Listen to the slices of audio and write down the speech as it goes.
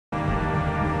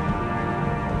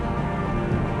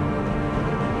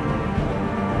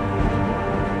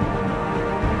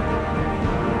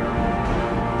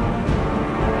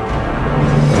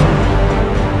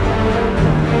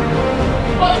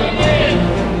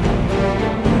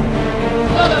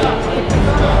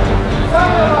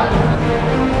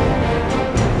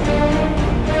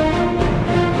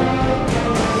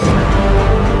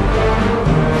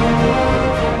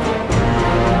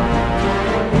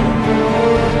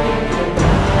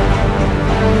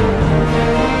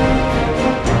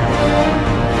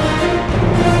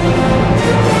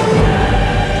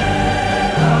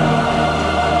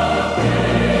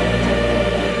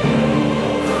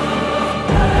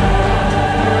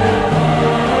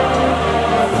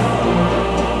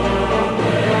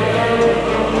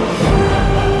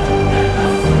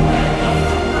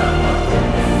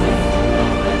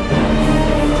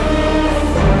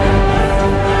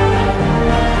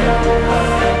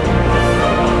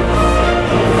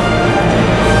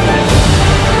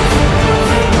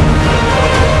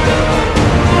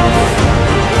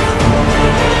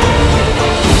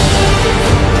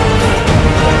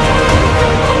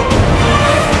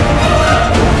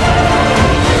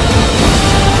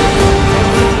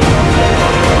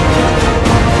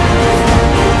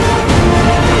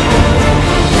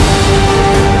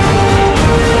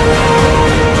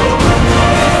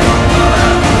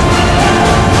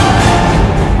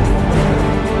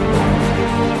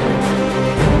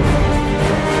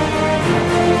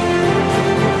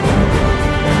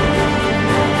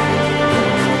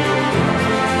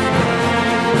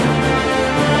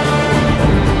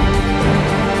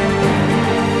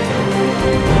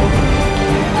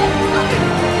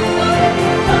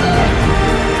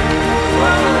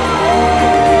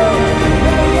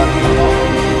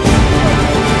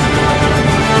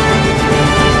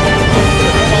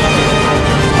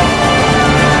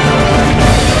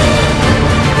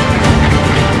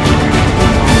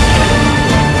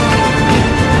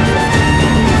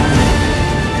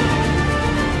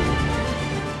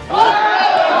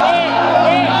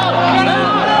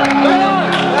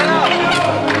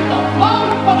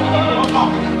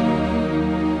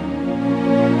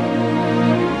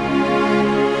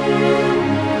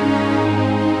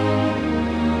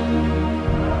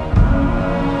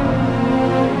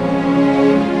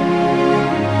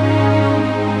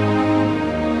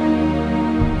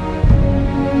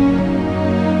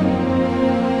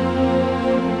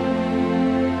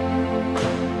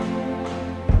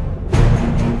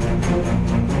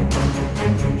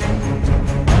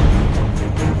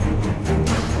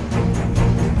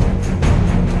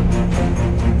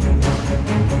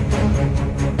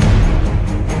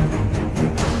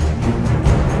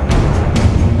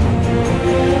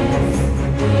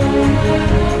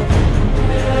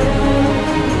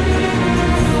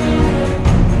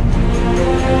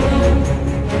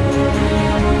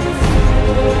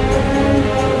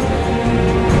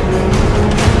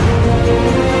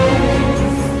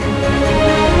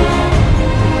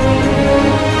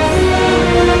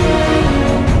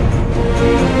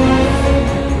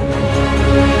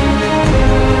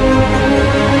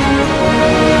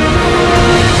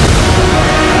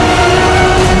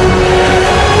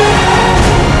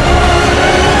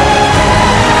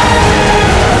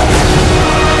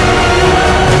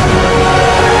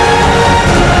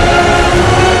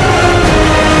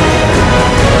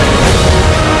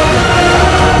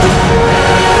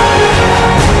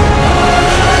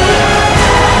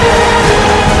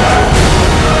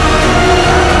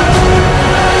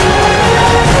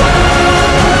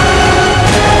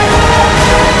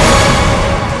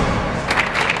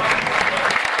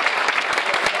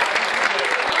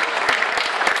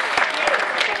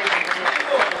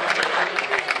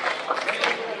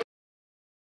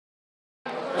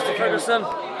Ferguson.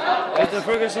 Mr.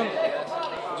 Ferguson,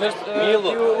 just a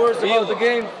few words about the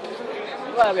game.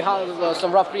 Well, we had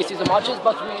some rough pre-season matches,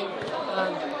 but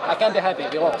I can't be happy,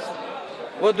 we lost.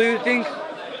 What do you think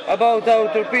about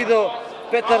our torpedo,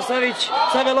 Petar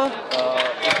Savela?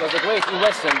 It was a great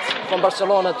investment from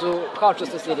Barcelona to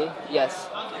Manchester City, yes.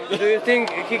 Do you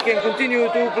think he can continue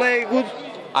to play good?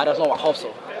 I don't know, I hope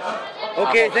so.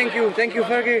 Okay, thank you,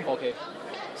 Fergie. Okay.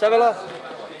 Savela,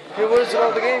 few words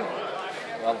about the game?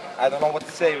 Well, I don't know what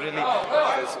to say really,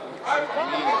 because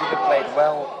we didn't play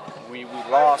well, we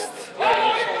lost,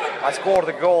 and I scored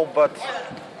a goal, but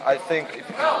I think if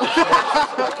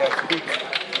I can speak,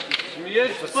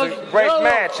 it was a great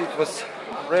match, it was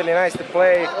really nice to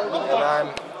play, and I'm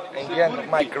in the end of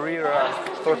my career,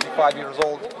 I'm 35 years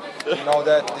old, you know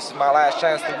that this is my last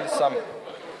chance to win some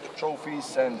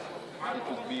trophies, and it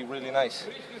would be really nice.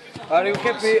 Are you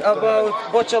happy about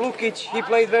Bocha Lukic? He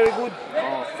played very good.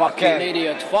 Oh, fucking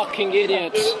idiot, fucking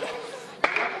idiot.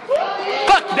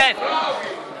 Fuck that!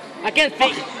 I can't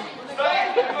think.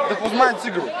 That was my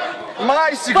cigarette.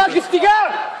 My cigarette! Fuck this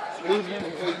cigar!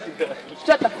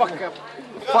 Shut the fuck up.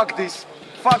 Fuck this.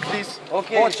 Fuck this.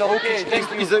 Okay, Bocha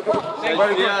Lukic is a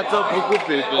very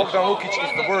good. Bogdan Lukic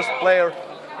is the worst player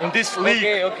in this league.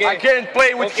 Okay. I can't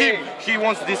play with him. He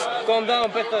wants this. Calm down,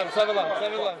 Petar Savela,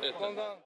 calm down.